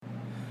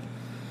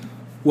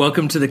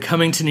Welcome to the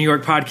Coming to New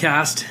York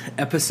podcast,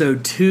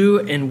 episode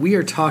 2, and we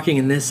are talking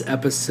in this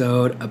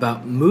episode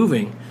about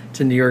moving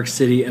to New York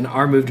City and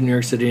our move to New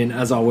York City. And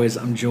as always,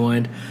 I'm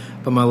joined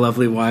by my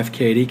lovely wife,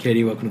 Katie.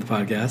 Katie, welcome to the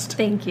podcast.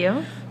 Thank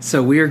you.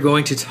 So we are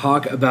going to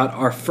talk about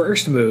our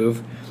first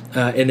move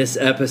in this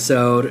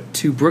episode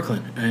to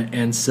Brooklyn.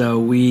 And so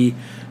we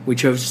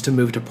chose to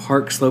move to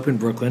Park Slope in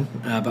Brooklyn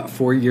about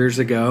 4 years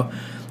ago.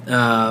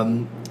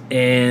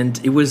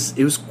 And it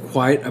was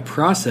quite a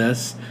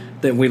process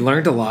that we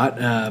learned a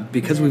lot.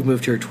 Because we've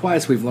moved here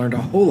twice, we've learned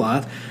a whole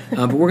lot.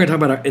 But we're going to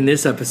talk about, in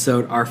this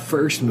episode, our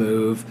first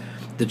move,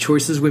 the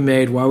choices we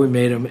made, why we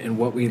made them, and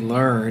what we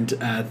learned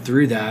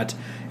through that.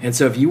 And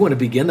so if you want to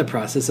begin the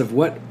process of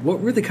what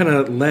really kind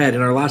of led, in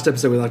our last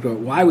episode we talked about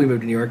why we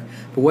moved to New York,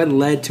 but what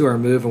led to our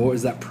move and what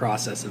was that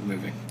process of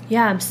moving?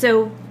 Yeah,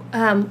 so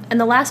in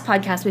the last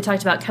podcast we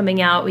talked about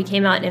coming out. We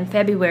came out in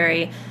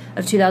February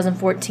of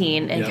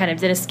 2014 and kind of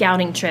did a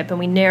scouting trip, and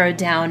we narrowed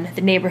down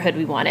the neighborhood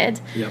we wanted.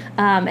 Yep.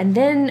 And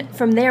then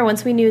from there,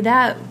 once we knew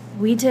that,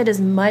 we did as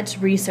much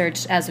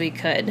research as we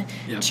could,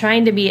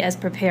 trying to be as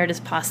prepared as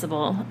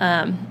possible.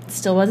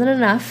 Still wasn't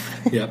enough.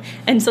 Yep.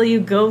 Until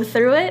you go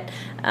through it.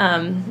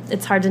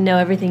 It's hard to know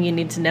everything you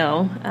need to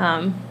know,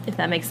 if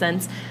that makes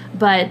sense.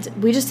 But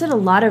we just did a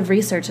lot of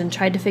research and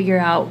tried to figure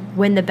out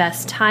when the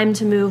best time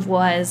to move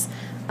was.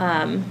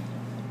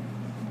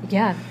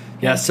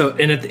 Yeah, so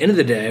and at the end of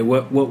the day,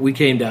 what we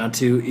came down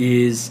to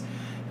is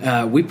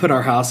we put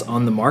our house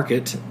on the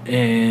market,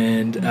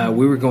 and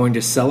we were going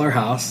to sell our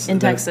house in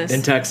Texas,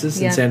 in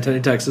San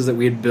Antonio, Texas, that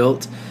we had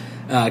built,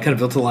 kind of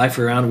built a life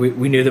around.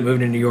 We knew that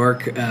moving to New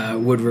York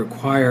would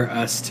require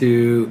us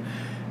to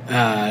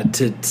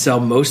sell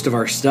most of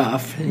our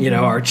stuff. You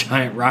know, our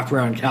giant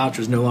wraparound couch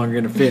was no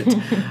longer going to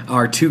fit.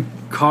 Our 2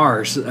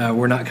 cars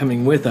were not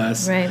coming with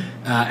us, right.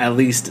 At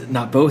least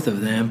not both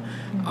of them.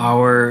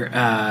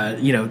 Our,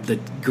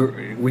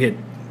 we had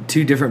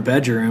 2 different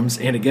bedrooms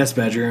and a guest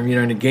bedroom,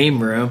 and a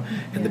game room,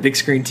 and the big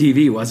screen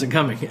TV wasn't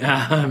coming.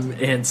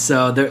 And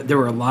so there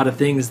were a lot of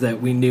things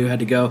that we knew had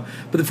to go.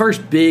 But the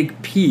first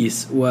big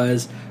piece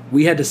was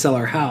we had to sell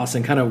our house,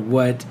 and kind of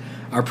what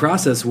our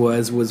process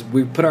was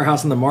we put our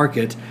house on the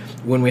market.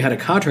 When we had a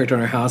contract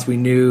on our house, we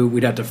knew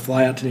we'd have to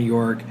fly out to New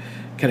York,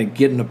 kind of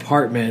get an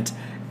apartment,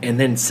 and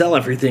then sell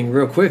everything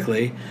real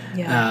quickly,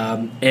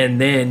 and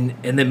then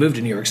move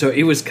to New York. So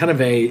it was kind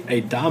of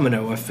a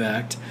domino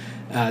effect.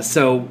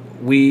 So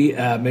we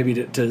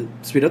maybe to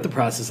speed up the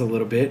process a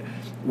little bit,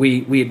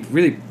 we had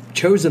really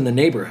chosen the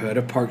neighborhood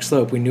of Park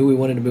Slope. We knew we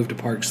wanted to move to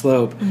Park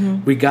Slope.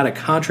 Mm-hmm. We got a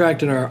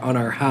contract on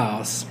our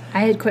house.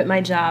 I had quit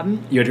my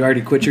job. You had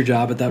already quit your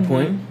job at that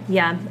point?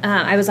 Yeah.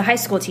 I was a high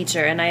school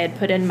teacher, and I had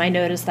put in my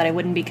notice that I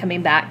wouldn't be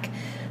coming back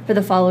for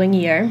the following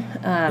year.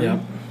 So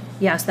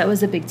that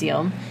was a big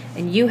deal.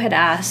 And you had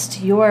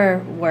asked your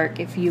work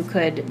if you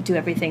could do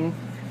everything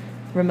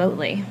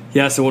remotely.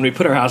 Yeah, so when we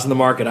put our house on the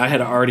market, I had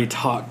already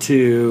talked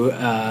to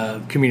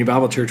Community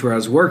Bible Church where I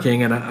was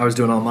working, and I was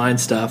doing online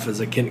stuff. I was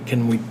like,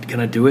 can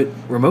I do it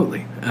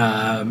remotely?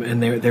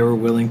 And they were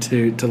willing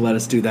to let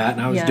us do that.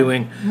 And I was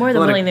doing more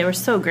than willing. They were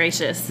so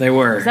gracious. They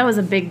were. That was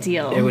a big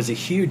deal. It was a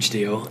huge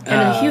deal.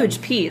 And a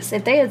huge piece.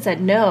 If they had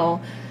said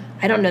no,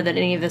 I don't know that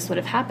any of this would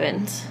have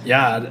happened.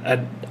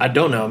 Yeah, I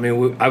don't know. I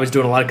mean, I was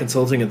doing a lot of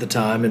consulting at the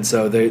time, and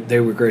so they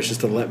were gracious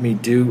to let me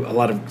do a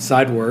lot of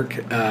side work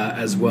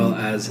as well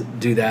as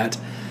do that.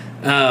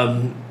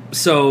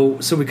 So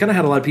we kind of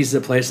had a lot of pieces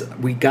in place.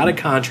 We got a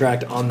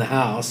contract on the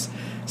house,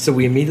 so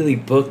we immediately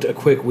booked a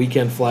quick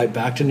weekend flight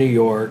back to New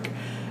York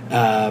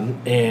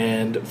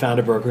and found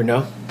a broker.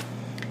 No?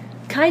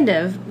 Kind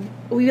of.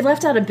 We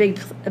left out a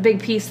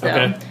big piece, though.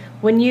 Okay.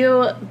 When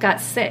you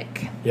got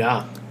sick.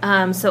 Yeah.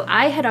 So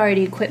I had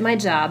already quit my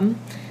job,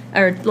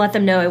 or let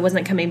them know I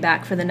wasn't coming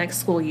back for the next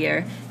school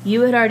year.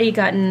 You had already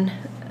gotten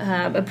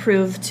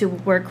approved to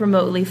work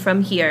remotely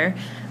from here.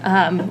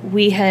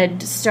 We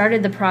had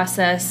started the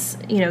process,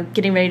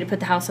 getting ready to put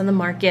the house on the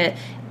market.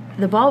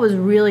 The ball was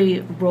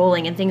really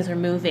rolling and things were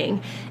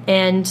moving.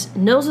 And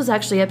Nils was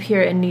actually up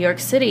here in New York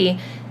City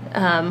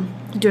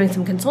doing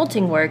some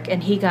consulting work,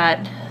 and he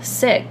got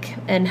sick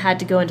and had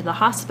to go into the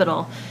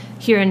hospital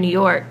here in New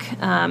York.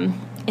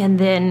 And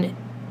then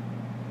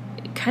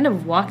kind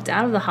of walked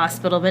out of the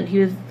hospital, but he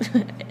was,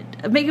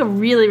 make a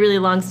really, really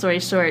long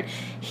story short,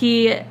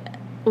 he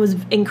was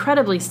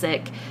incredibly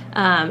sick,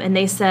 and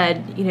they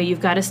said, you've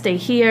got to stay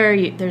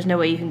here, there's no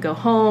way you can go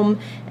home,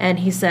 and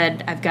he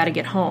said, I've got to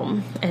get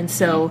home. And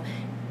so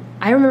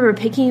I remember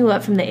picking you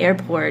up from the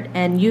airport,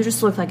 and you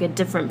just looked like a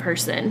different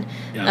person.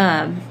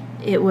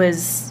 It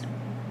was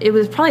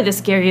probably the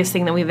scariest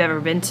thing that we've ever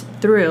been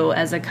through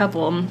as a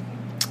couple,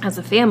 as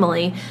a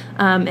family,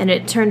 and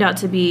it turned out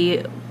to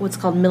be what's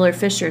called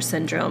Miller-Fisher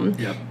syndrome.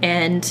 Yep.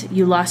 And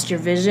you lost your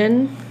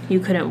vision, you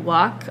couldn't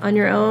walk on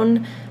your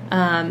own,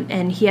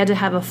 and he had to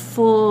have a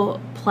full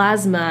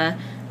plasma,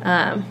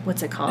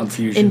 what's it called?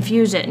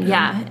 Infusion,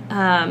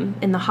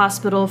 in the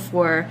hospital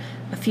for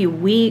a few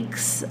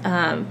weeks.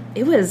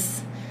 It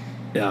was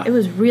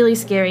really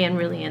scary and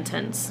really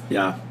intense.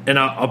 Yeah, and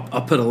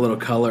I'll put a little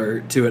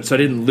color to it. So I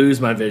didn't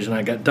lose my vision.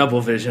 I got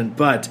double vision,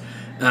 but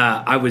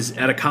I was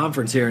at a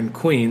conference here in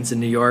Queens, in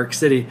New York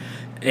City,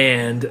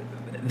 and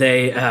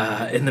they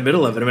in the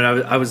middle of it. I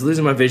mean, I was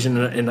losing my vision,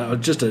 and I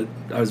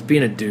was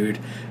being a dude,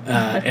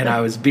 and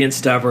I was being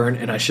stubborn,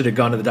 and I should have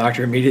gone to the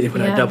doctor immediately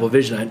when I had double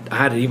vision. I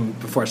had it even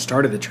before I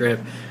started the trip.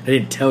 I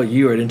didn't tell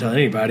you, or I didn't tell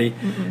anybody.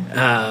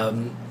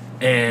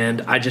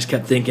 And I just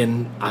kept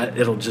thinking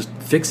it'll just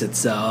fix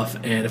itself,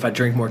 and if I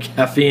drink more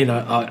caffeine,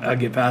 I'll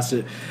get past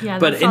it. Yeah,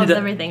 but that solves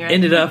everything, right?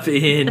 Ended up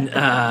in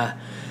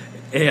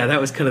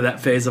that was kind of that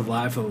phase of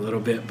life a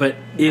little bit. But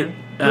we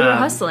were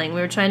hustling.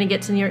 We were trying to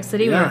get to New York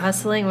City. We were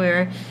hustling. We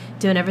were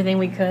doing everything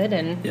we could,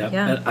 and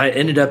And I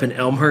ended up in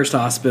Elmhurst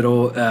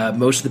Hospital.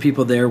 Most of the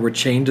people there were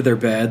chained to their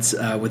beds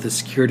with a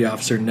security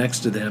officer next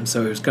to them,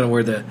 so it was kind of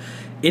where the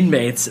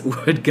inmates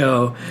would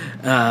go.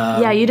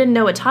 You didn't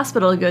know which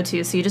hospital to go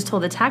to, so you just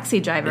told the taxi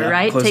driver,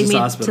 right? Take me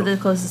to the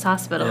closest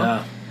hospital.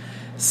 Yeah.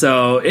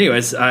 So,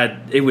 anyways,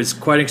 it was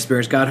quite an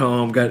experience. Got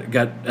home, but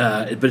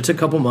it took a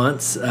couple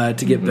months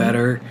to get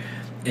better,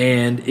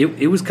 and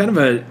it was kind of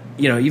a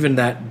even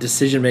that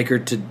decision maker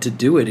to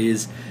do it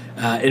is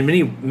in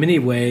many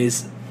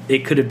ways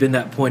it could have been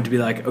that point to be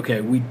like,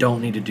 okay, we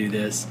don't need to do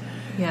this.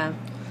 Yeah,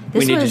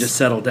 we need to just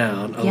settle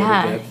down a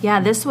little bit. Yeah,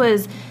 this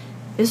was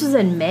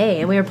in May,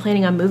 and we were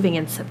planning on moving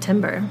in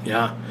September.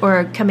 Yeah.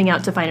 Or coming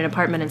out to find an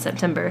apartment in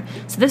September.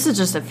 So this is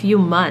just a few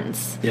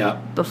months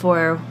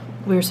before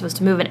we were supposed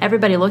to move. And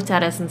everybody looked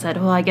at us and said,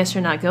 well, I guess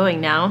you're not going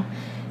now.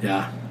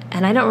 Yeah.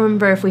 And I don't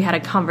remember if we had a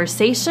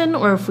conversation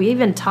or if we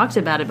even talked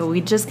about it, but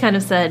we just kind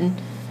of said,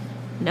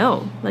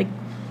 no, like,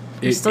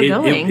 we're still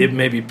going. It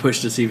maybe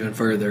pushed us even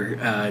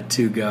further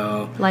to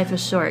go. Life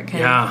is short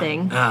kind of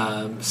thing.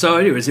 So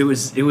anyways, it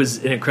was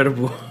an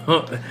incredible,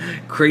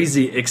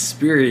 crazy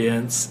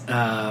experience.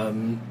 But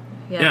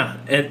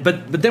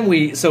then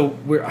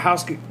our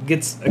house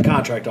gets a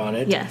contract on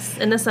it. Yes,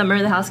 in the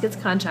summer the house gets a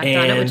contract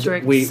on it, which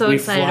we're so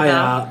excited about. We fly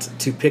out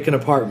to pick an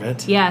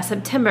apartment. Yeah,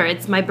 September.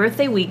 It's my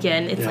birthday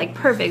weekend. It's like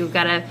perfect. We've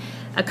got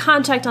a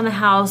contract on the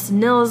house.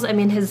 Nils, I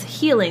mean, his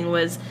healing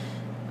was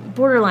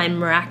borderline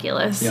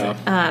miraculous.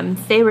 Yeah.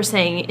 They were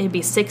saying it'd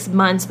be 6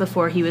 months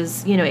before he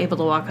was, able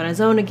to walk on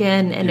his own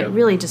again, and it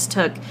really just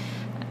took,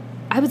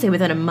 I would say,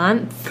 within a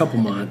month. Couple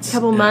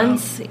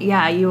months.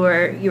 Yeah, you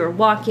were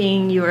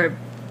walking, you were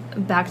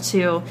back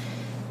to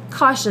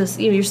cautious.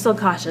 You're still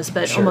cautious,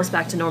 but almost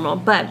back to normal.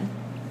 But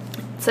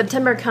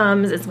September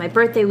comes, it's my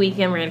birthday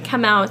weekend, we're going to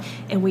come out,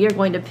 and we are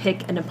going to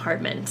pick an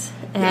apartment.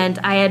 And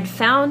I had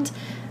found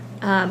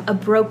a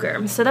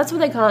broker. So that's what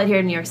they call it here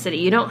in New York City.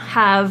 You don't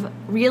have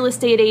real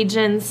estate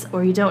agents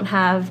or you don't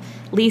have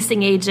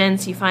leasing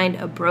agents. You find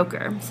a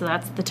broker. So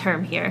that's the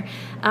term here.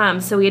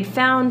 So we had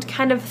found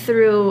kind of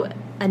through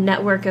a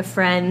network of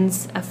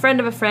friends, a friend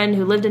of a friend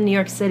who lived in New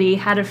York City,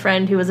 had a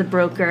friend who was a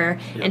broker,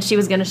 and she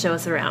was going to show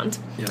us around.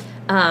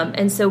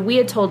 And so we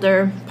had told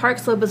her Park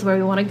Slope is where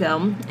we want to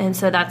go. And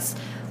so that's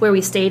where we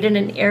stayed in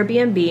an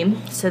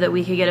Airbnb so that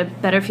we could get a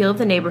better feel of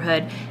the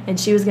neighborhood. And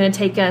she was going to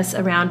take us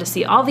around to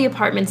see all the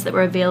apartments that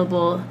were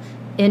available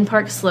in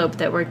Park Slope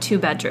that were 2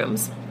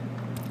 bedrooms.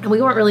 And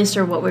we weren't really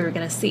sure what we were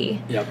going to see.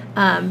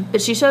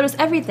 But she showed us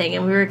everything,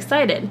 and we were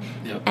excited.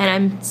 And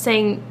I'm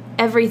saying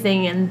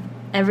everything, and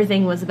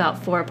everything was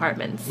about 4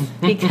 apartments.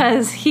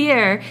 Because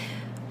here,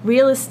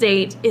 real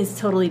estate is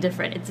totally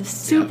different. It's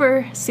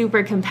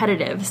super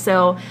competitive.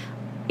 So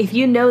if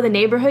you know the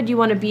neighborhood you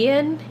want to be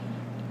in,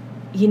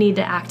 you need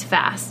to act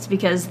fast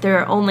because there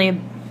are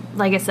only,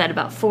 like I said,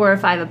 about 4 or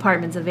 5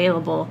 apartments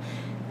available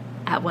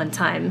at one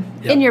time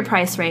in your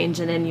price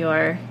range and in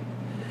your,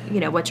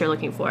 what you're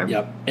looking for.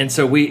 And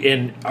so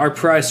in our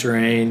price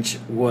range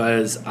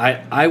was,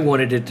 I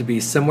wanted it to be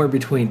somewhere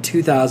between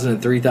 $2,000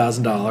 and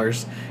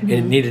 $3,000, and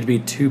it needed to be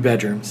 2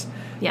 bedrooms.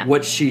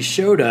 What she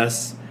showed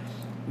us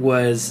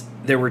was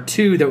there were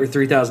 2 that were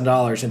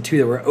 $3,000 and 2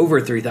 that were over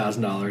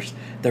 $3,000.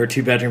 There were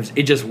 2 bedrooms.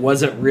 It just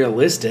wasn't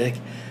realistic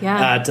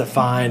to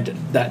find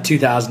that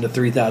 $2,000 to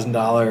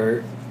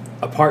 $3,000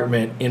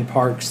 apartment in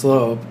Park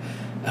Slope.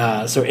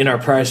 So in our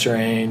price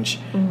range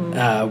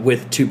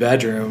with 2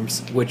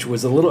 bedrooms, which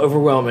was a little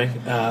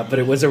overwhelming, but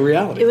it was a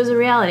reality. It was a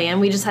reality,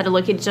 and we just had to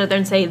look at each other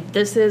and say,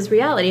 this is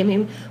reality. I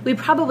mean, we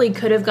probably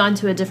could have gone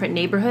to a different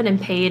neighborhood and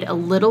paid a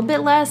little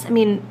bit less. I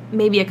mean,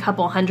 maybe a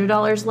couple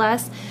 $100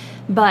 less,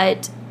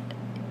 but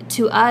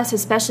to us,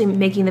 especially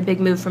making the big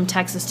move from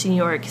Texas to New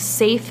York,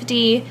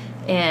 safety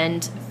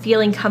and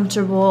feeling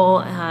comfortable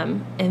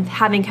and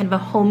having kind of a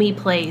homey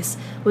place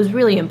was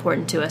really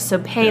important to us. So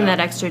paying that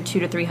extra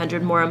 $200 to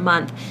 $300 more a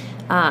month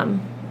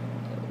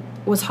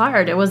was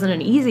hard. It wasn't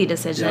an easy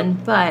decision,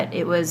 but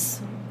it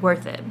was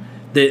worth it.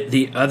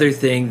 The other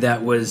thing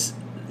that was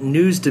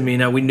news to me,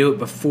 now we knew it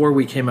before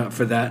we came out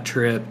for that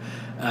trip,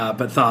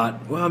 but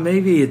thought, well,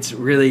 maybe it's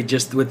really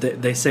just what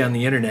they say on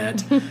the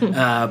internet.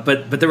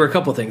 But there were a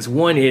couple things.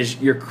 One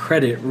is your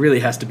credit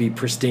really has to be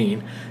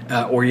pristine,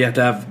 or you have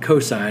to have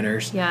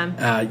co-signers. You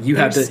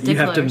have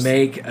to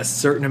make a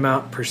certain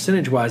amount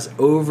percentage-wise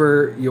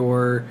over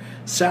your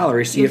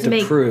salary, so you have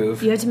to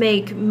prove. You have to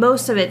make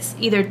most of it's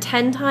either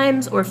 10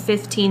 times or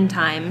 15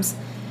 times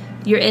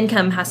your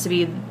income has to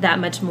be that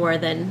much more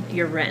than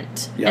your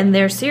rent. Yep. And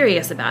they're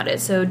serious about it.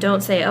 So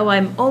don't say, oh,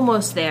 I'm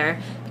almost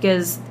there,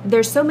 because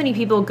there's so many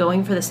people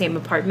going for the same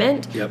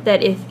apartment Yep.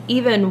 that if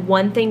even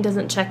one thing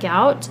doesn't check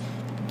out,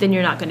 then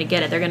you're not going to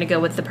get it. They're going to go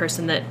with the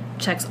person that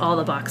checks all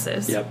the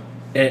boxes. Yep.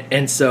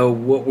 And so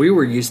what we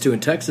were used to in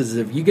Texas is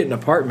if you get an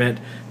apartment,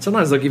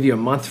 sometimes they'll give you a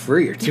month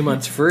free or 2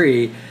 months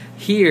free.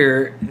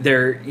 Here,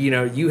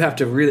 you have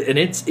to really, and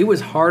it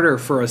was harder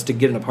for us to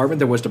get an apartment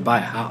than it was to buy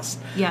a house.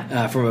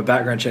 Yeah. From a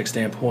background check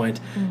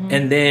standpoint, Mm-hmm.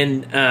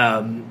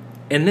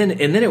 and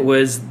then it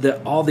was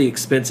all the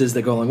expenses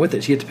that go along with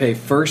it. So you have to pay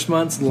first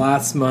month's,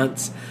 last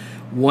month's,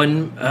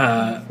 1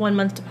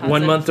 month deposit.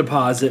 1 month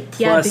deposit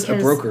plus a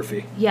broker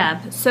fee.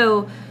 Yeah.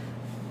 So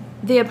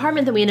the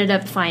apartment that we ended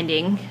up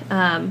finding,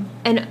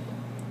 and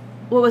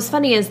what was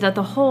funny is that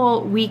the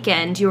whole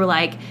weekend you were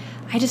like,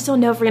 I just don't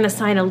know if we're going to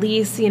sign a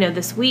lease,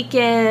 this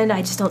weekend. I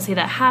just don't see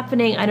that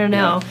happening. I don't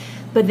know. Yeah.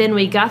 But then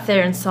we got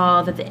there and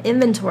saw that the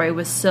inventory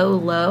was so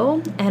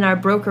low, and our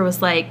broker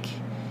was like,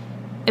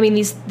 I mean,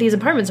 these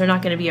apartments are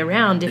not going to be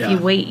around if Yeah. you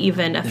wait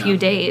even a few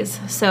days.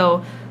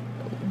 So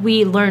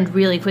we learned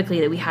really quickly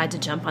that we had to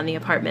jump on the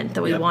apartment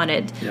that we Yep.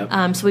 wanted.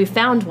 Yep. So we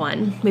found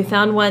one. We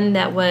found one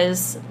that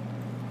was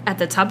at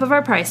the top of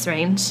our price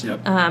range,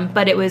 Yep.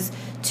 but it was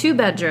 2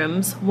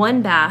 bedrooms,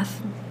 1 bath.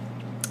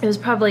 It was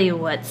probably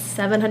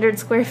 700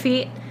 square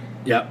feet.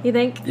 Yep. You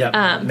think?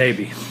 Yep.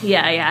 Maybe.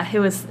 Yeah. It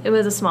was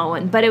a small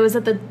one, but it was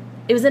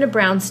in a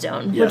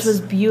brownstone, Yes. which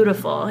was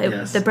beautiful.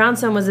 Yes. The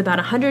brownstone was about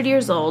 100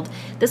 years old.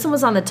 This one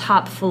was on the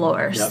top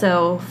floor, Yep.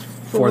 so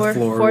Fourth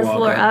floor, fourth walk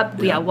floor up. up.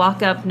 Yeah. Yeah,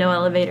 walk up, no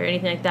elevator,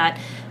 anything like that.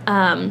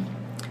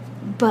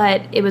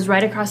 But it was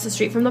right across the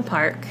street from the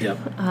park. Yep.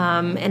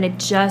 And it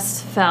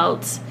just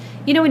felt,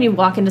 when you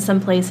walk into some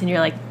place and you're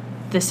like,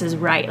 this is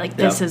right, like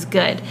this Yep. is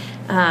good.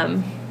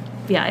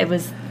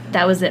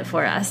 That was it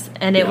for us.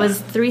 And it Yeah. was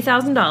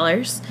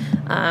 $3,000.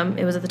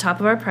 It was at the top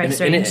of our price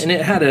range. And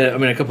it had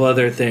a couple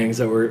other things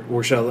that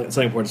were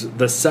selling points.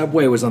 The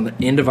subway was on the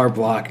end of our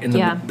block, and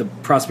the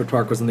Prospect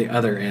Park was on the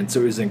other end.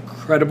 So it was an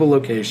incredible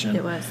location.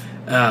 It was.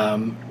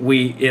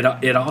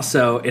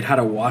 It had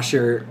a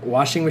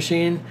washing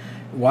machine,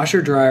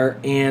 washer dryer,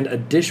 and a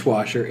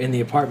dishwasher in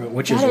the apartment,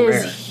 which is That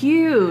rare. is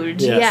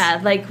huge. Yes. Yeah,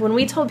 like when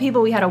we told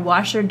people we had a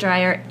washer,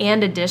 dryer,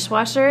 and a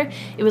dishwasher,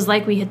 it was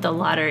like we hit the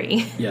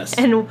lottery. Yes.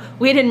 And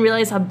we didn't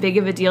realize how big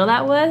of a deal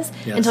that was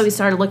Yes. until we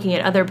started looking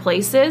at other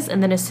places.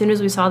 And then as soon as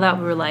we saw that,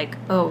 we were like,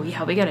 oh,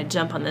 yeah, we got to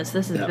jump on this.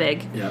 This is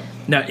big. Yeah.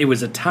 Now, it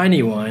was a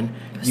tiny one.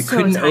 You so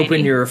couldn't tiny.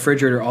 open your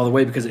refrigerator all the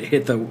way because it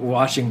hit the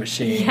washing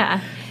machine.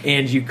 Yeah.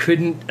 And you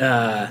couldn't...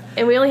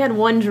 And we only had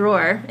one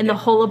drawer in the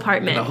whole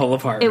apartment. In the whole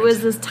apartment. It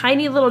was this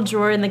tiny little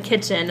drawer in the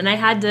kitchen, and I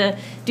had to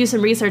do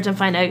some research and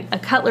find a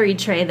cutlery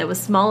tray that was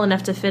small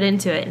enough to fit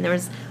into it, and there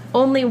was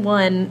only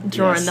one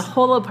drawer in the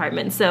whole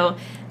apartment. So,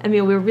 I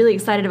mean, we were really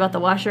excited about the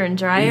washer and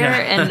dryer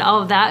and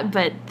all of that,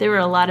 but there were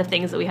a lot of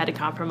things that we had to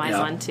compromise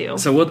on too.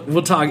 So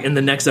we'll talk in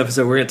the next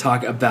episode. We're going to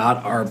talk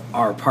about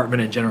our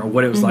apartment in general,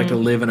 what it was like to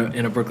live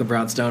in a Brooklyn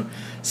brownstone.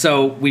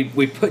 So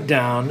we put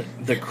down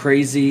the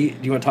crazy. Do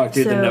you want to talk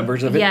through the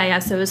numbers of it? Yeah.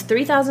 So it was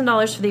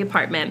 $3,000 for the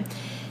apartment.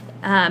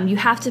 You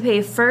have to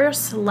pay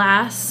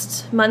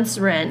last month's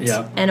rent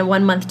and a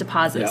 1 month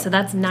deposit. So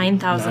that's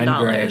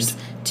 $9,000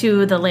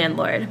 to the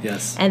landlord.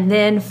 Yes. And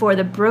then for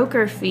the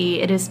broker fee,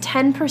 it is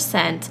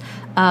 10%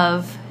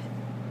 of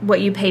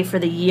what you pay for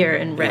the year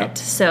in rent.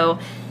 So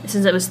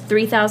since it was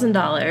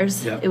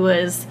 $3,000, it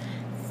was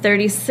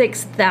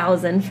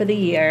 $36,000 for the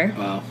year.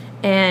 Wow.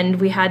 And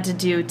we had to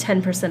do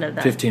 10% of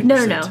that. 15%.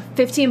 No,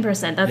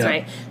 15%. That's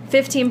right.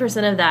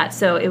 15% of that.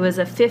 So it was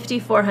a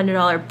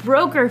 $5,400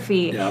 broker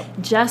fee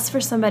just for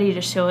somebody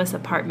to show us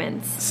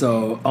apartments.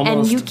 So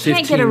almost and you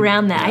can't get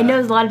around that. I know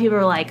a lot of people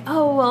are like,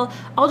 oh, well,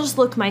 I'll just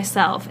look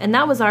myself. And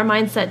that was our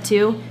mindset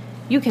too.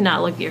 You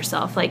cannot look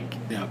yourself.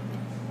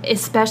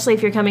 Especially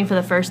if you're coming for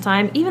the first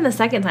time. Even the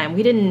second time.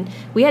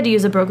 We had to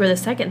use a broker the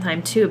second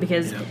time too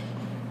because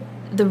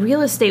the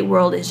real estate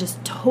world is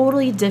just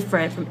totally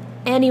different from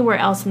anywhere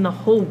else in the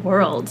whole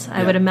world,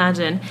 I would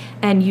imagine,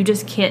 and you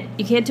just can't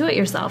do it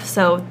yourself.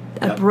 So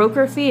a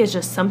broker fee is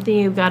just something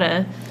you've got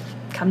to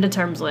come to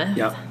terms with.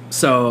 Yeah.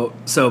 So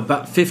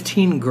about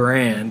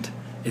 $15,000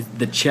 is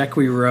the check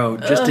we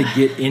wrote just to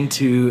get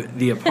into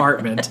the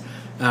apartment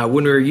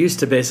when we were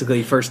used to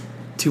basically first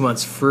 2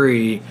 months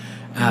free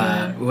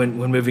when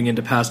moving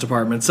into past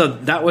apartments. So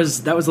that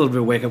was a little bit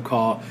of a wake up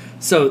call.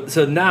 So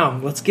now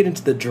let's get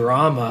into the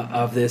drama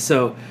of this.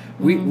 So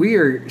we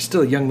are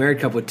still a young married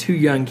couple with 2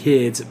 young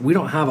kids. We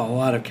don't have a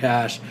lot of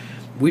cash.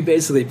 We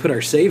basically put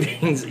our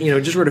savings,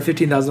 just wrote a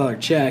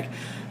 $15,000 check.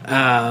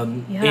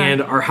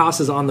 And our house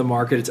is on the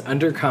market. It's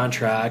under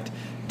contract.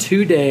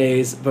 2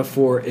 days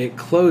before it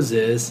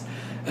closes,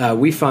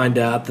 we find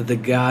out that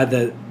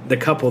the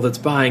couple that's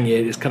buying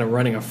it is kind of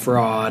running a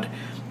fraud.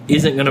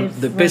 Isn't going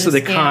to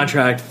basically the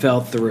contract fell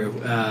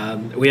through.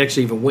 We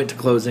actually even went to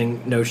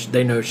closing.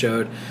 They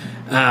no-showed.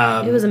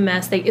 It was a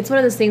mess. It's one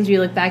of those things where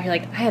you look back, you're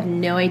like, I have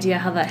no idea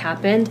how that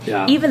happened.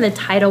 Yeah. Even the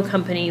title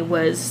company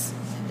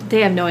they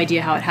have no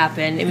idea how it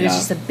happened. It was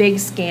just a big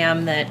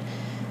scam that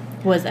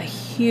was a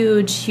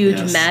huge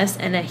Yes. mess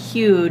and a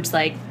huge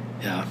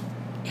Yeah.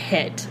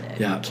 hit.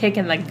 Yeah. Kick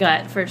in the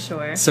gut for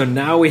sure. So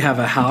now we have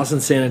a house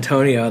in San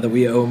Antonio that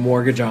we owe a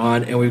mortgage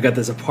on, and we've got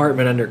this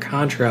apartment under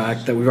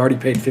contract that we've already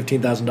paid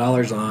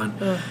 $15,000 on.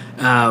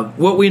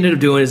 What we ended up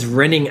doing is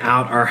renting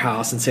out our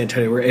house in San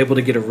Antonio. We were able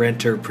to get a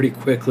renter pretty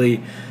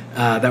quickly.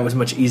 That was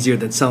much easier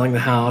than selling the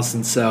house,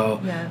 and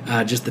so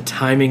just the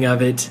timing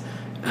of it.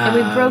 And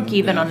we broke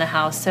even on the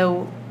house.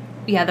 So,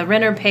 the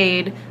renter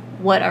paid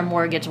what our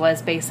mortgage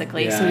was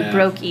basically. So we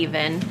broke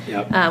even,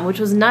 which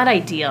was not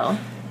ideal.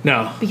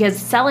 No. Because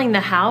selling the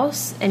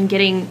house and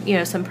getting,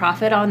 some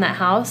profit on that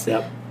house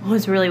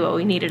was really what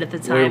we needed at the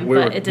time,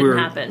 but it didn't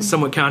happen.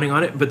 Somewhat counting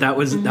on it, but that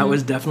was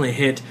definitely a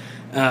hit.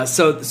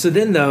 So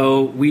then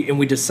though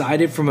we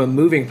decided from a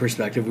moving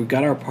perspective, we've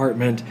got our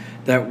apartment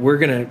that we're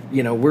gonna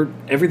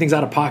everything's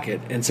out of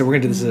pocket, and so we're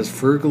gonna do this as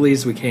frugally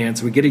as we can.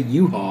 So we get a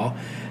U-Haul,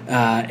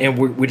 and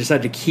we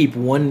decided to keep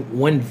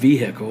one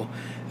vehicle.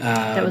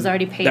 That was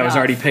already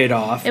paid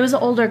off. It was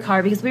an older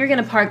car because we were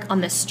going to park on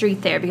the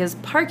street there because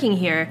parking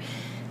here,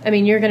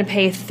 you're going to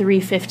pay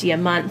 $350 a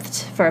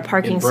month for a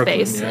parking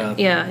space.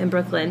 Yeah, in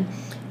Brooklyn.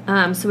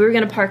 So we were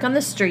going to park on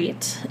the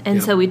street,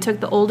 and so we took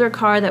the older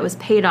car that was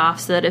paid off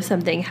so that if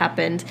something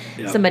happened,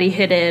 somebody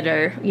hit it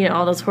or,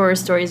 all those horror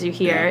stories you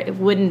hear, it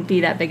wouldn't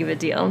be that big of a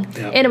deal.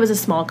 And it was a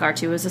small car,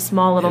 too. It was a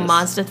small little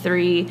Mazda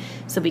 3,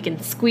 so we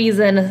can squeeze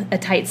in a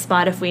tight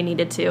spot if we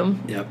needed to.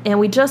 And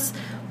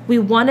we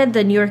wanted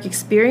the New York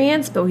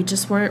experience, but we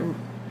just weren't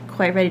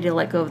quite ready to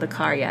let go of the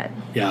car yet.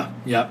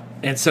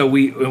 And so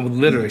we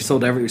literally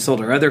sold we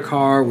sold our other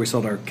car, we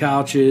sold our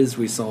couches,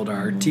 we sold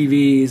our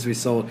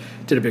TVs,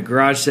 did a big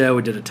garage sale,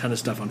 we did a ton of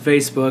stuff on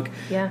Facebook.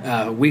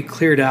 We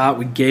cleared out,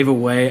 we gave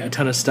away a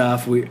ton of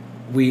stuff. We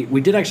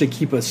did actually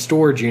keep a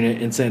storage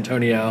unit in San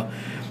Antonio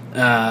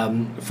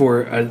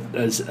for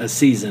a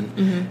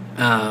season.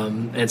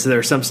 And so there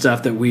was some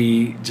stuff that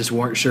we just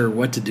weren't sure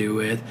what to do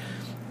with.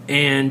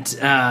 And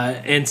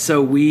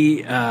so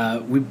we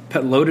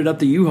loaded up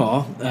the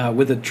U-Haul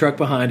with a truck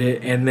behind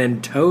it, and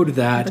then towed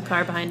that with a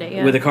car behind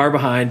it. With a car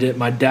behind it.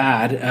 My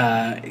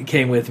dad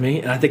came with me,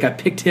 and I think I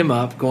picked him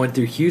up going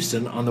through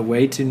Houston on the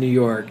way to New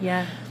York.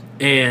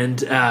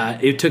 And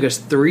it took us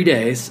 3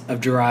 days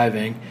of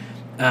driving.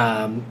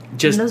 And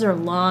those are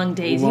long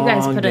days. You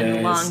guys put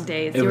in long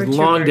days. It was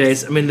long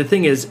days. The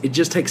thing is, it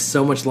just takes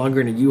so much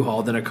longer in a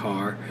U-Haul than a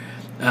car.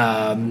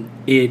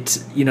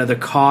 The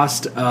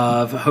cost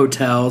of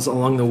hotels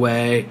along the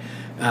way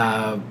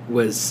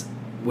was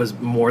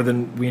more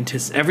than we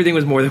anticipated. Everything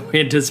was more than we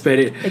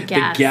anticipated.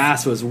 The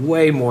gas was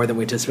way more than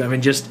we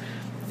anticipated.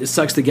 It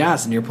sucks the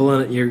gas, and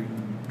you're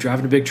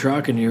driving a big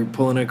truck and you're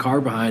pulling a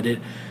car behind it.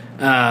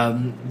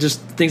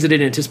 Just things I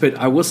didn't anticipate.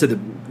 I will say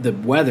the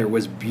weather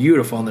was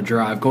beautiful on the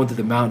drive, going through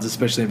the mountains,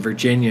 especially in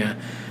Virginia.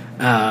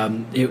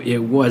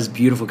 It was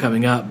beautiful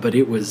coming up, but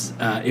it was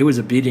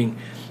a beating.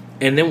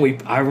 And then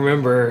I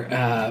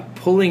remember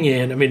pulling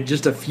in,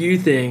 just a few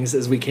things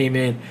as we came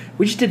in.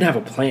 We just didn't have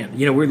a plan.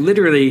 We're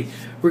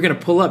going to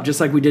pull up just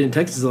like we did in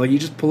Texas. Like, you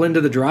just pull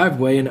into the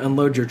driveway and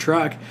unload your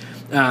truck.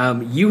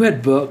 You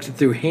had booked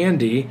through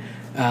Handy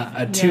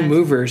two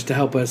movers to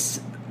help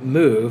us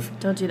move.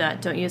 Don't do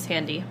that. Don't use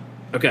Handy.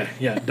 Okay,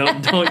 yeah,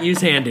 don't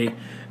use Handy.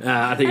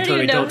 I think you told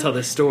me don't tell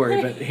this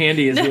story, but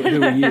Handy is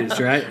who we used,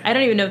 right? I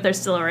don't even know if they're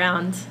still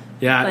around.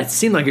 Yeah, it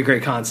seemed like a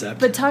great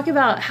concept. But talk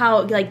about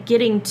how,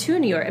 getting to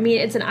New York.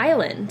 It's an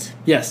island.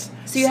 Yes.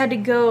 So you had to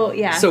go,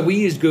 So we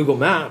used Google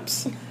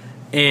Maps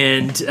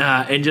and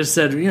just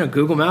said,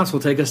 Google Maps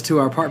will take us to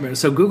our apartment.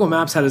 So Google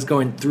Maps had us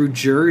going through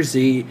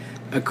Jersey,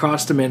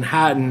 across to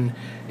Manhattan,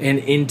 and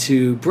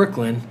into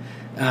Brooklyn.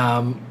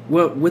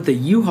 With the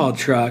U-Haul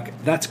truck,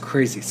 that's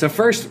crazy. So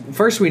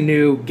first we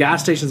knew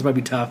gas stations might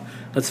be tough.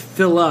 Let's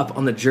fill up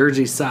on the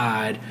Jersey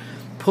side,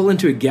 pull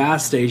into a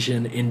gas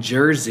station in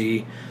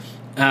Jersey.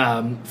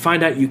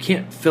 Find out you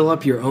can't fill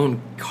up your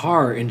own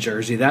car in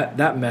Jersey.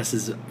 That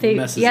messes us they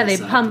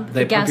up. Pump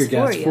your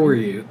gas for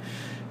you.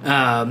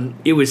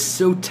 It was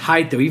so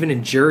tight though. Even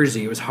in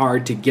Jersey, it was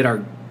hard to get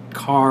our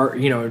car.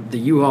 The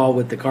U-Haul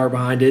with the car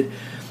behind it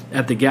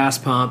at the gas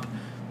pump.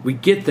 We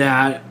get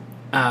that.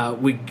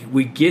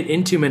 We get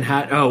into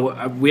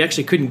Manhattan. We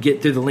actually couldn't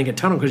get through the Lincoln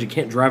Tunnel because you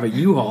can't drive a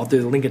U-Haul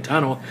through the Lincoln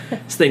Tunnel.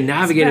 So they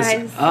navigate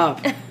us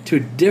up to a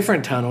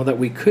different tunnel that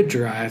we could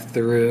drive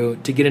through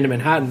to get into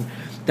Manhattan.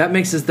 That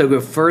makes us, though,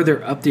 go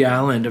further up the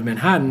island of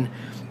Manhattan,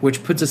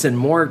 which puts us in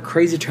more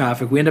crazy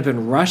traffic. We end up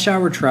in rush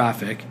hour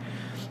traffic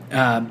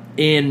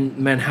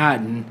in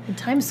Manhattan. In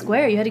Times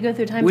Square. You had to go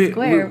through Times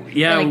Square.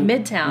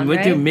 Midtown,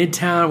 went through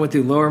Midtown, went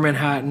through Lower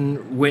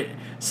Manhattan.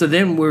 So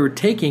then we were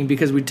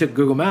because we took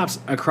Google Maps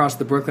across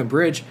the Brooklyn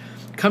Bridge.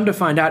 Come to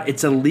find out,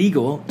 it's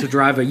illegal to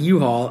drive a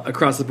U-Haul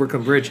across the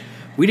Brooklyn Bridge.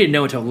 We didn't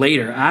know until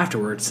later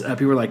afterwards.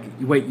 People were like,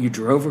 wait, you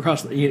drove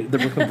across the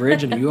Brooklyn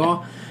Bridge in a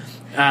U-Haul?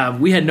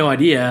 We had no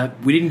idea.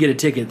 We didn't get a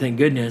ticket, thank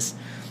goodness.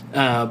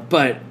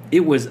 But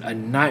it was a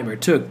nightmare.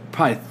 It took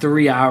probably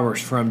 3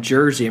 hours from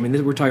Jersey.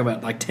 We're talking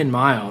about 10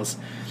 miles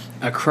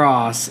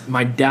across.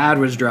 My dad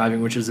was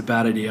driving, which was a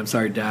bad idea. I'm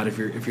sorry, Dad, if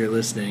you're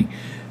listening.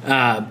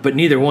 but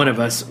neither one of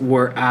us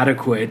were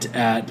adequate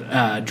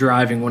at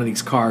driving one of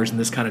these cars in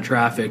this kind of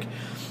traffic.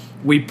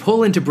 We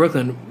pull into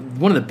Brooklyn.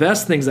 One of the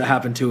best things that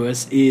happened to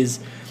us is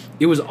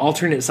it was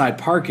alternate side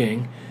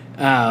parking.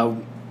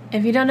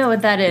 If you don't know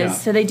what that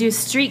is, so they do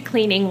street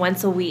cleaning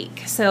once a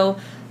week. So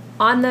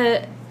on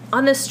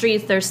the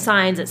streets, there's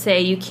signs that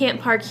say you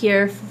can't park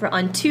here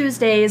on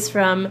Tuesdays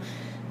from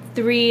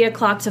 3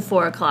 o'clock to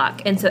 4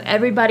 o'clock. And so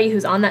everybody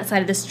who's on that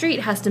side of the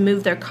street has to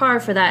move their car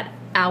for that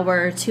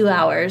hour, 2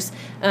 hours,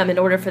 in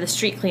order for the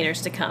street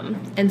cleaners to come.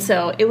 And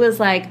so it was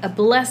like a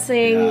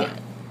blessing,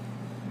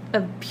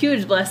 a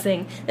huge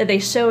blessing that they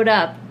showed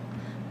up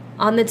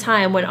on the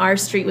time when our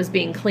street was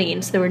being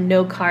cleaned, so there were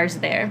no cars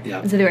there.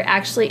 Yeah. And so they were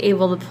actually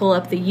able to pull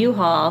up the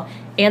U-Haul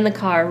and the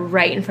car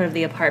right in front of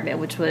the apartment,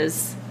 which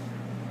was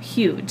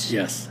huge.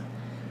 Yes.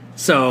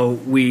 So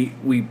we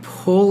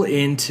pull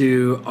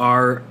into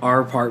our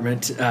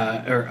apartment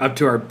or up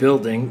to our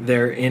building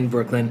there in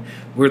Brooklyn.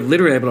 We're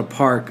literally able to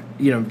park,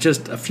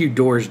 just a few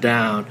doors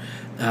down,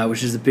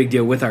 which is a big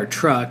deal, with our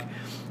truck,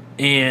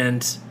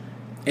 and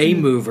a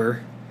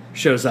mover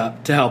shows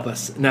up to help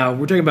us. Now,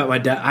 we're talking about my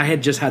dad. I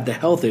had just had the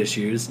health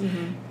issues,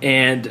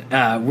 and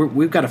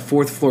we've got a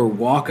 4th floor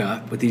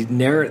walk-up with this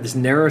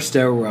narrow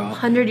stairwell.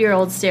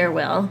 100-year-old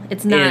stairwell.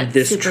 It's not and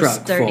this super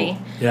truck sturdy.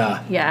 Full.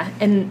 Yeah. Yeah,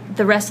 and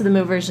the rest of the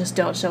movers just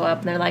don't show up,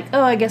 and they're like,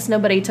 oh, I guess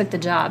nobody took the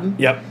job.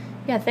 Yep.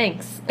 Yeah,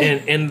 thanks.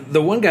 And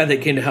the one guy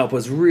that came to help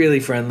was really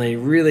friendly,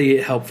 really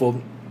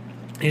helpful.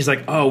 He's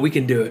like, oh, we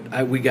can do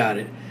it. We got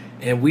it.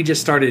 And we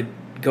just started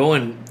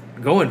going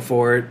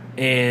for it,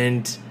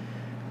 and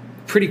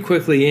pretty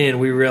quickly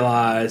we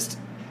realized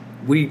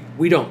we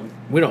don't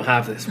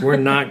have this. We're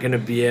not going to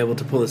be able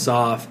to pull this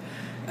off.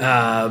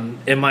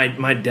 And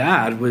my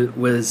dad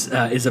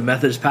is a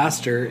Methodist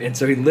pastor, and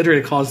so he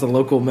literally calls the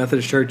local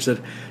Methodist church,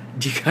 said,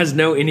 do you guys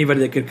know anybody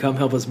that could come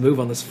help us move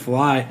on this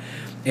fly?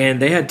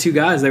 And they had 2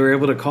 guys they were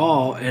able to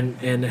call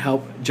and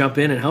help jump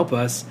in and help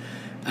us.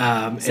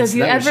 So if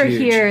you ever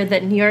hear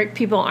that New York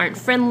people aren't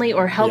friendly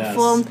or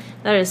helpful,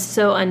 that is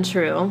so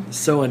untrue.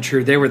 So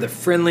untrue. They were the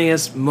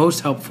friendliest,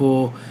 most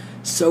helpful,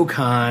 so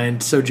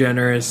kind, so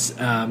generous.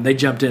 They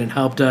jumped in and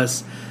helped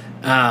us.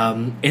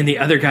 And the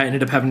other guy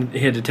ended up he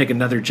had to take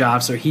another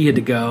job, so he had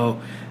to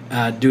go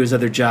do his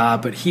other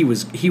job. But he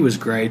was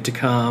great to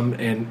come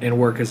and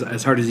work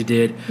as hard as he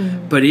did.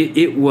 Mm-hmm. But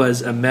it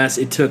was a mess.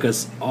 It took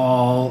us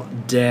all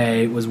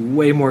day. It was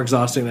way more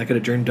exhausting than I could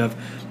have dreamed of.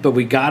 But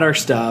we got our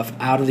stuff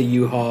out of the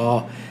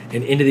U-Haul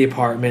and into the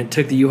apartment,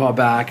 took the U-Haul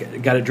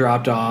back, got it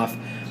dropped off,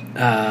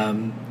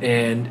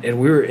 and we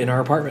were in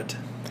our apartment.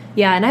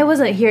 Yeah, and I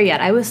wasn't here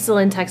yet. I was still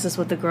in Texas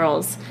with the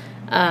girls.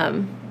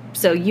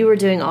 So you were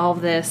doing all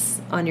of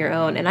this on your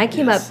own. And I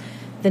came up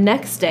the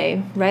next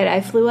day, right? I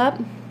flew up.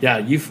 Yeah,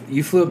 you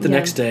flew up the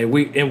next day.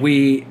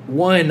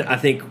 I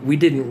think we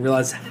didn't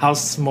realize how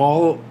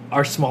small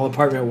our small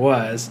apartment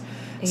was.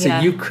 So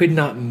you could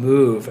not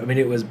move. I mean,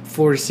 it was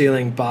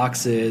floor-to-ceiling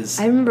boxes.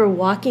 I remember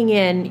walking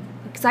in,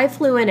 because I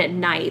flew in at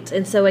night.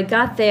 And so I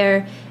got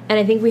there, and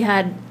I think we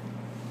had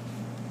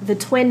the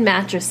twin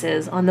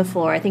mattresses on the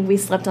floor. I think we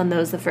slept on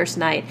those the first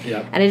night.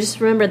 Yep. And I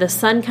just remember the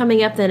sun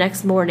coming up the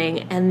next morning,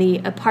 and the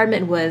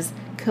apartment was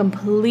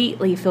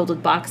completely filled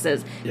with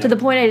boxes, to the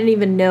point I didn't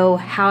even know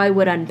how I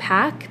would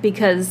unpack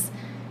because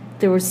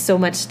there was so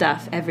much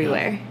stuff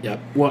everywhere. Yep.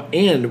 Well,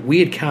 and we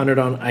had counted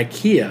on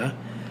IKEA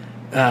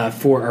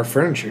for our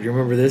furniture. Do you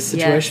remember this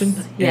situation?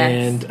 Yes.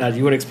 And do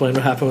you want to explain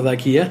what happened with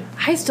IKEA?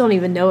 I still don't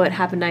even know what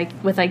happened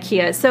with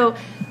IKEA. So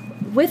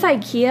with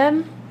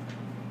IKEA,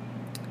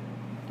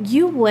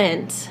 you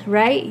went,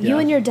 right? Yeah. You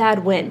and your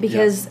dad went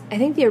because I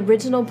think the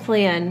original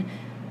plan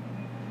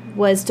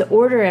was to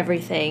order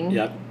everything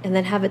and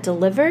then have it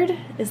delivered.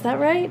 Is that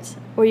right?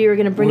 Or you were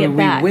going to bring it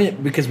back? We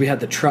went because we had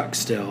the truck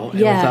still, and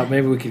we thought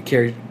maybe we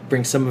could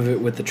bring some of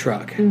it with the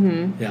truck.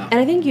 Mm-hmm. Yeah. And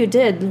I think you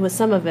did with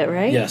some of it,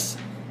 right? Yes.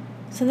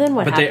 So then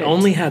what happened? But they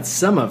only had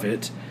some of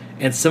it,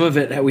 and some of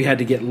it we had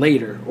to get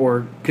later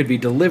or could be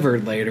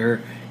delivered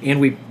later, and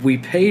we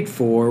paid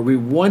for, we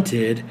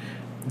wanted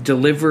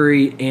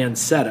delivery and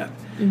setup.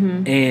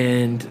 Mm-hmm.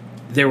 And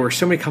there were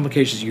so many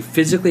complications. You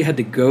physically had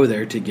to go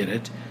there to get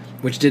it,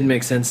 which didn't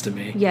make sense to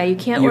me. Yeah, you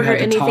can't order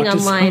anything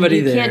online.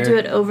 You can't do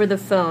it over the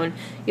phone.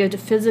 You have to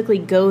physically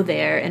go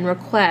there and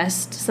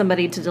request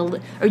somebody to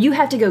deliver. Or you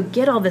have to go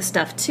get all this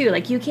stuff, too.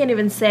 Like, you can't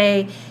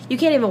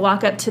even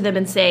walk up to them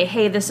and say,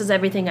 hey, this is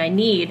everything I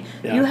need.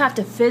 Yeah. You have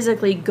to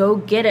physically go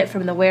get it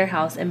from the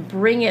warehouse and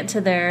bring it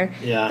to their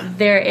area.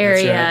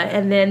 Right.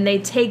 And then they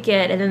take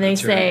it, and then they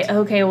say,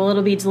 okay, well,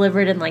 it'll be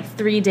delivered in,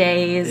 3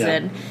 days. Yeah.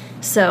 And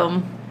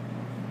so,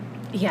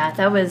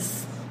 that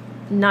was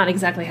not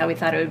exactly how we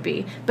thought it would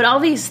be. But all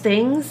these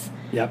things,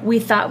 we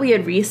thought we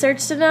had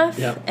researched enough,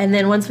 and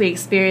then once we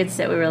experienced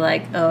it, we were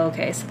like, oh,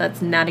 okay, so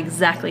that's not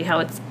exactly how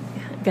it's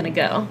going to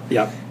go.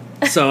 Yep.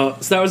 So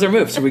that was our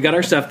move. So we got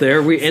our stuff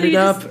there. We ended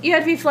up... You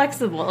had to be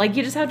flexible.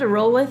 You just have to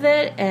roll with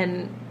it,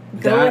 and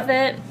go with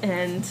it,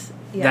 and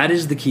that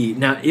is the key.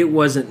 Now, it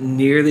wasn't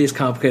nearly as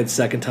complicated the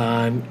second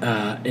time,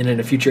 and in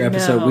a future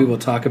episode, we will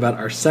talk about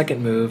our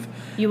second move.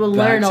 You will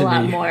learn a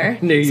lot more.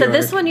 New so York.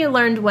 this one, you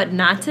learned what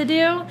not to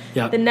do.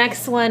 Yep. The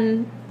next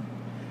one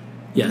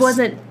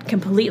wasn't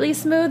completely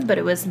smooth, but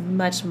it was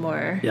much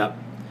more. Yep.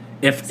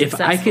 If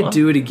I could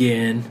do it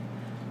again,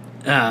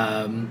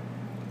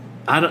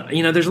 I don't.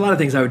 You know, there's a lot of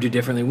things I would do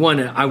differently. One,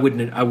 I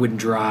wouldn't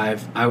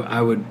drive.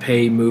 I would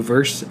pay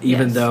movers,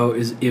 even though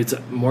it's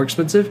more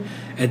expensive.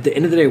 At the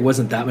end of the day, it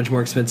wasn't that much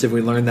more expensive.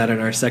 We learned that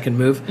in our second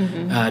move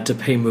to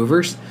pay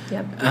movers.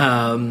 Yep.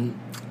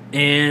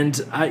 And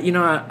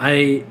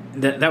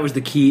that was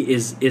the key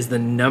is the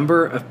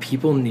number of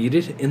people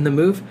needed in the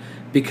move,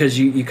 because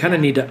you kind of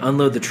need to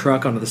unload the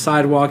truck onto the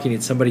sidewalk. You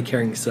need somebody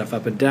carrying stuff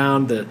up and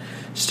down. The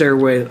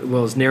stairway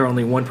is narrow.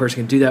 Only one person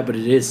can do that, but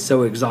it is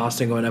so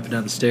exhausting going up and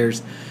down the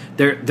stairs.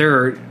 There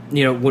are,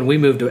 when we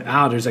moved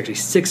out, there's actually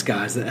 6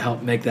 guys that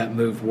helped make that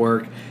move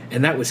work,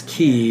 and that was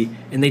key,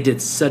 and they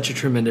did such a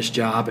tremendous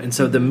job. And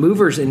so the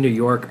movers in New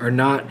York are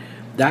not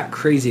that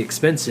crazy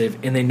expensive,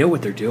 and they know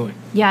what they're doing.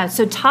 Yeah,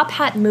 so Top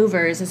Hat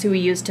Movers is who we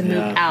used to move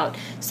out.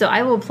 So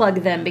I will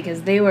plug them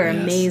because they were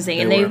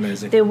amazing. They were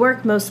amazing. They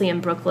work mostly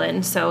in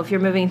Brooklyn. So if you're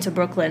moving to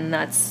Brooklyn,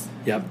 those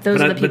are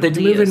the people but they to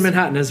move use. in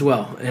Manhattan as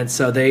well. And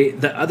so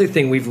the other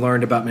thing we've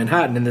learned about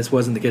Manhattan, and this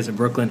wasn't the case in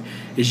Brooklyn,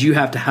 is you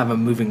have to have a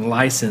moving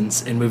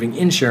license and moving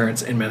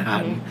insurance in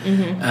Manhattan.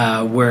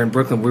 Where in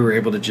Brooklyn we were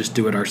able to just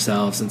do it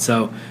ourselves. And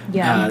so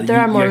there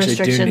are more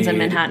restrictions in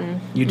Manhattan.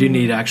 You do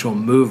need actual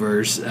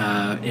movers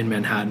in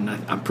Manhattan.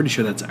 I'm pretty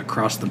sure that's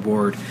across the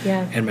board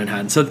in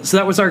Manhattan. So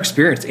that was our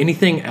experience.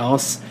 Anything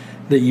else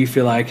that you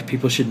feel like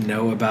people should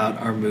know about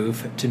our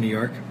move to New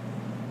York?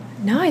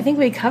 No, I think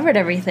we covered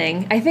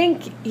everything. I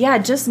think,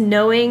 just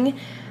knowing,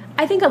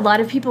 I think a lot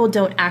of people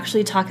don't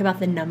actually talk about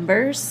the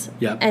numbers.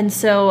 Yep. And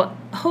so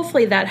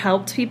hopefully that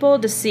helped people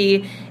to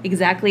see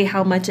exactly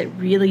how much it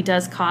really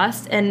does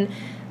cost. And,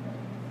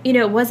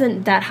 it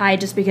wasn't that high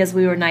just because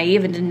we were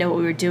naive and didn't know what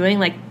we were doing.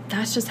 Like,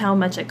 that's just how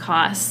much it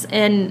costs.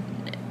 And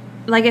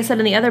like I said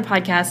in the other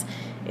podcast,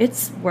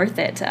 it's worth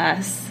it to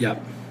us.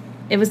 Yep.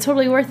 It was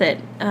totally worth it.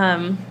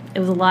 It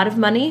was a lot of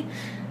money,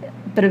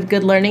 but a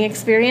good learning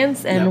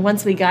experience. And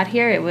once we got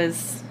here, it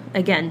was,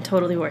 again,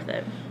 totally worth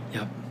it.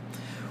 Yep.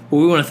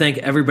 Well, we want to thank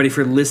everybody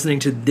for listening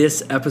to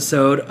this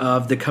episode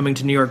of the Coming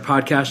to New York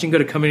podcast. You can go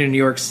to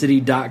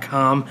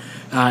comingtonewyorkcity.com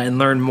and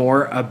learn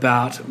more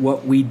about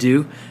what we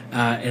do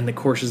and the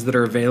courses that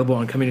are available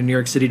on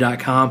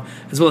comingtonewyorkcity.com,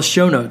 as well as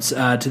show notes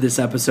to this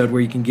episode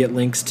where you can get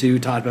links to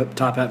Top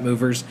Hat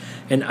Movers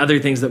and other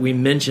things that we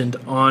mentioned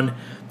on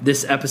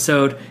this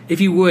episode.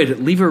 If you would,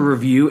 leave a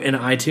review in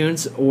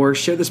iTunes or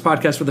share this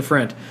podcast with a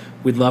friend.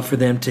 We'd love for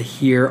them to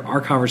hear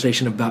our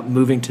conversation about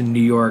moving to New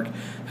York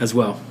as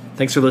well.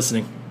 Thanks for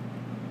listening.